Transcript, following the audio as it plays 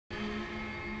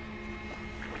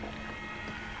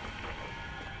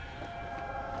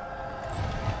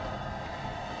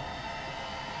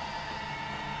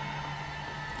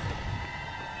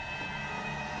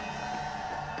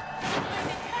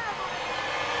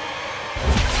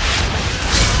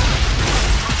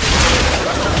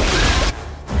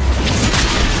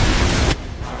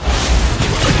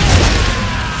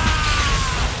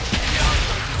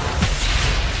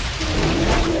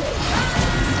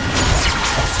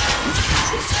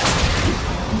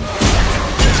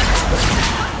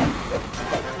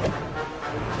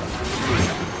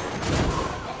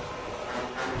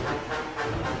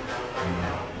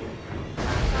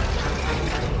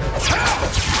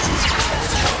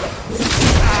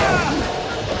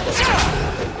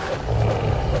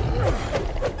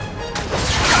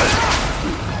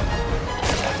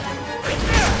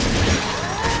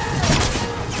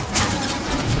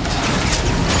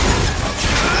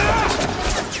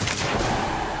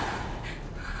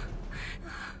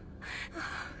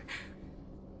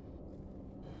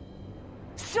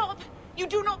You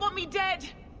do not want me dead!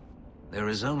 There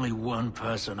is only one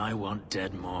person I want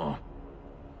dead more.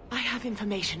 I have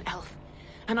information, Elf,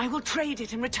 and I will trade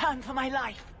it in return for my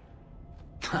life.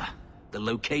 Ha! The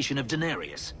location of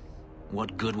Denarius.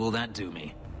 What good will that do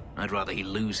me? I'd rather he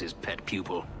lose his pet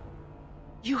pupil.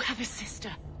 You have a sister.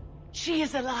 She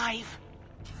is alive.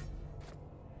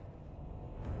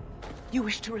 You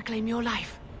wish to reclaim your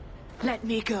life? Let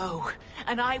me go,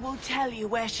 and I will tell you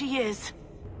where she is.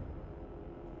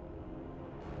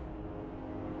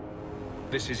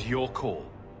 This is your call.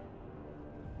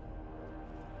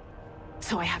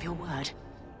 So I have your word.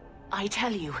 I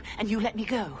tell you, and you let me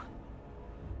go.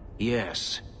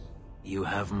 Yes, you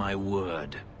have my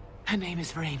word. Her name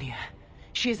is Verania.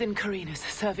 She is in Carinus,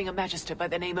 serving a Magister by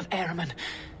the name of Ahriman.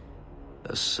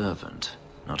 A servant,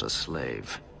 not a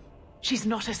slave. She's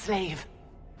not a slave.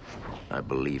 I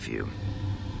believe you.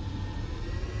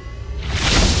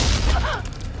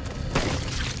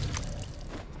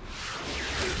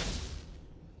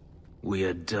 We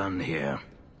are done here.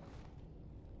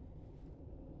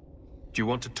 Do you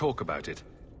want to talk about it?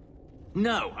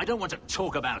 No, I don't want to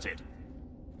talk about it.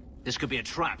 This could be a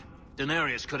trap.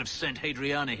 Denarius could have sent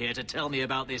Hadriana here to tell me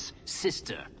about this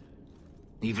sister.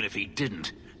 Even if he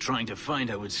didn't, trying to find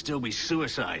her would still be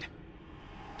suicide.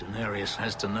 Denarius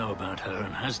has to know about her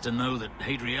and has to know that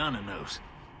Hadriana knows.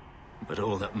 But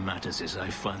all that matters is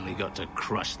I finally got to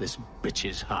crush this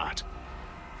bitch's heart.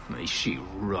 May she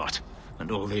rot, and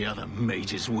all the other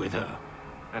mages with her.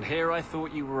 And here I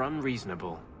thought you were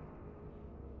unreasonable.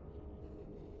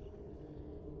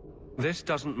 This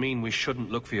doesn't mean we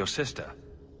shouldn't look for your sister.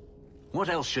 What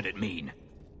else should it mean?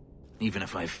 Even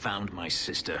if I found my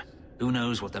sister, who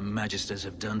knows what the Magisters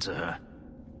have done to her?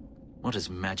 What has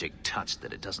magic touched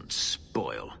that it doesn't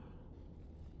spoil?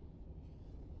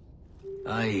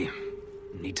 I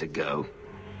need to go.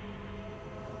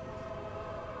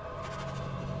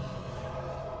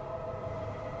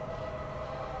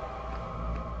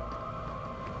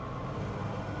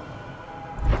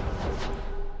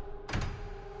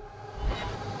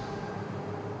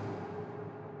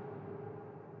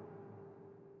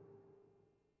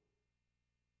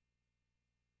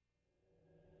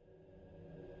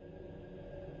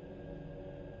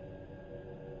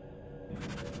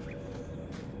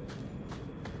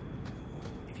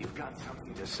 Got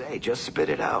something to say, just spit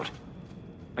it out.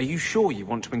 Are you sure you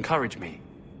want to encourage me?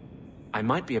 I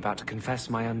might be about to confess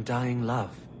my undying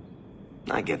love.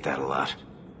 I get that a lot.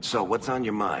 So, what's on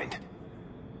your mind?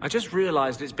 I just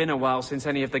realized it's been a while since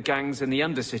any of the gangs in the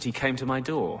Undercity came to my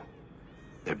door.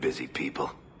 They're busy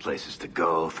people. Places to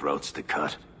go, throats to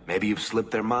cut. Maybe you've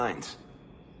slipped their minds.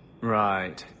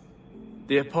 Right.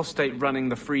 The apostate running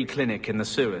the free clinic in the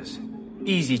sewers.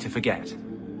 Easy to forget.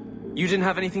 You didn't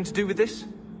have anything to do with this?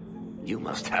 You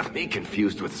must have me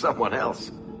confused with someone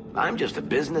else. I'm just a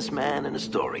businessman and a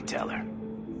storyteller.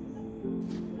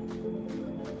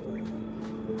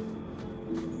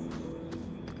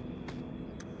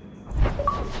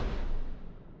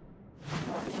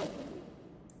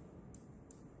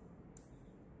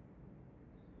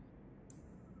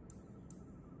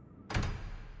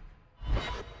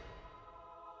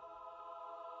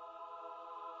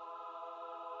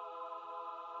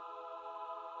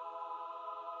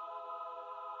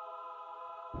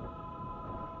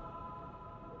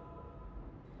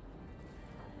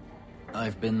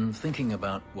 I've been thinking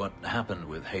about what happened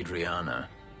with Hadriana.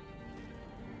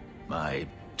 I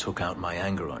took out my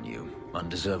anger on you,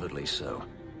 undeservedly so.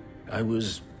 I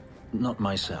was not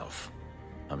myself.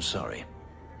 I'm sorry.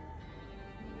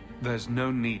 There's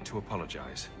no need to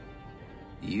apologize.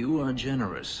 You are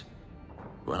generous.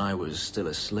 When I was still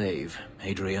a slave,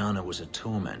 Hadriana was a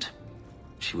torment.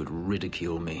 She would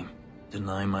ridicule me,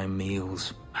 deny my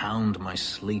meals, hound my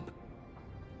sleep.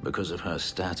 Because of her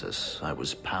status, I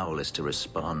was powerless to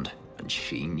respond, and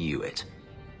she knew it.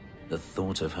 The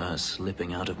thought of her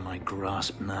slipping out of my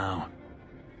grasp now.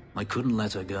 I couldn't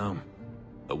let her go.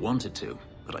 I wanted to,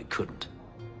 but I couldn't.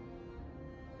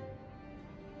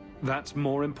 That's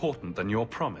more important than your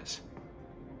promise.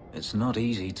 It's not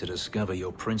easy to discover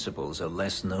your principles are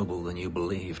less noble than you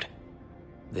believed.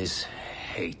 This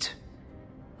hate.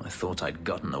 I thought I'd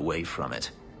gotten away from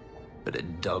it, but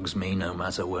it dogs me no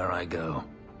matter where I go.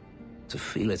 To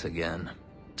feel it again,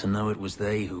 to know it was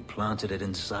they who planted it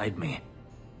inside me.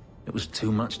 It was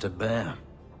too much to bear.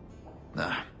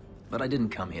 But I didn't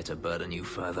come here to burden you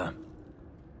further.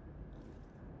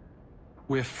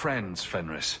 We're friends,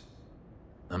 Fenris.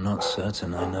 I'm not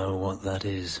certain I know what that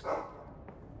is.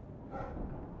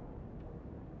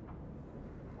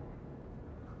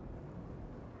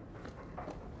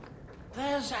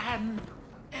 There's an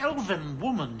elven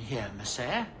woman here,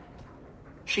 Monsieur.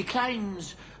 She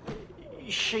claims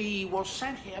she was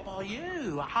sent here by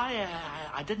you.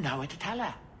 I didn't know what to tell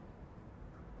her.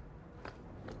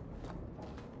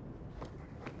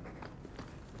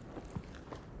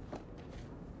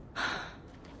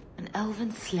 An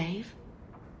elven slave?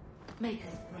 Make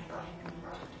us pray.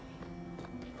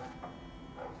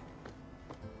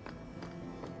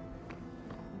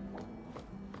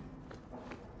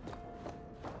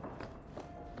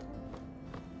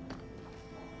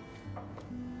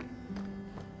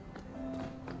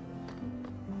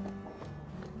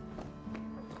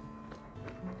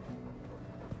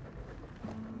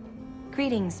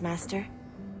 Greetings, Master.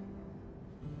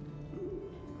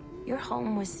 Your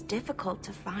home was difficult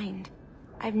to find.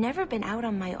 I've never been out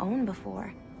on my own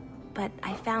before, but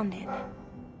I found it.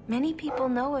 Many people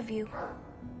know of you.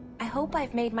 I hope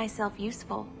I've made myself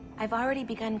useful. I've already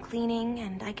begun cleaning,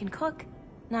 and I can cook.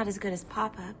 Not as good as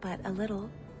Papa, but a little.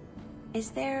 Is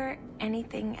there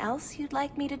anything else you'd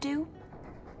like me to do?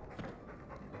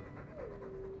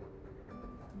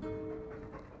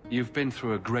 You've been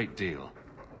through a great deal.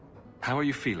 How are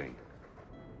you feeling?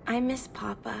 I miss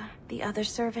Papa, the other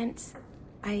servants.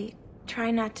 I try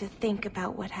not to think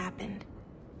about what happened.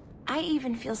 I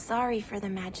even feel sorry for the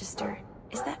Magister.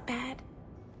 Is that bad?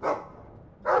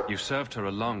 You've served her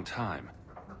a long time.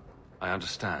 I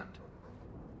understand.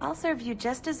 I'll serve you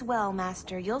just as well,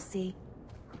 Master. You'll see.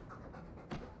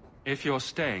 If you're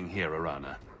staying here,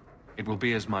 Arana, it will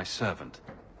be as my servant.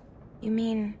 You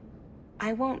mean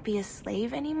I won't be a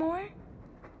slave anymore?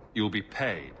 You'll be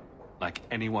paid, like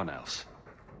anyone else.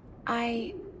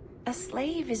 A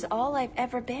slave is all I've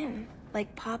ever been,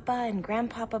 like Papa and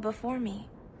Grandpapa before me.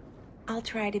 I'll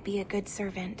try to be a good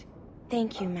servant.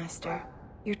 Thank you, Master.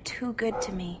 You're too good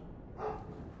to me.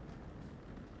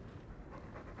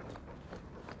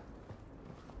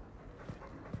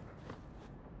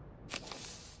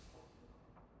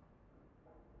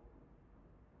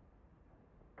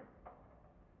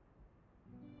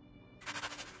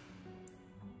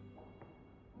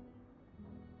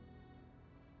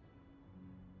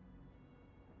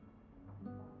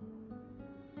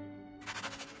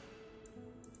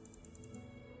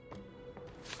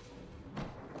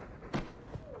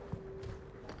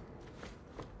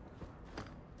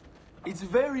 It's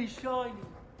very shiny.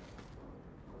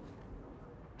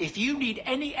 If you need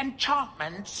any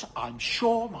enchantments, I'm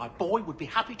sure my boy would be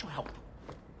happy to help.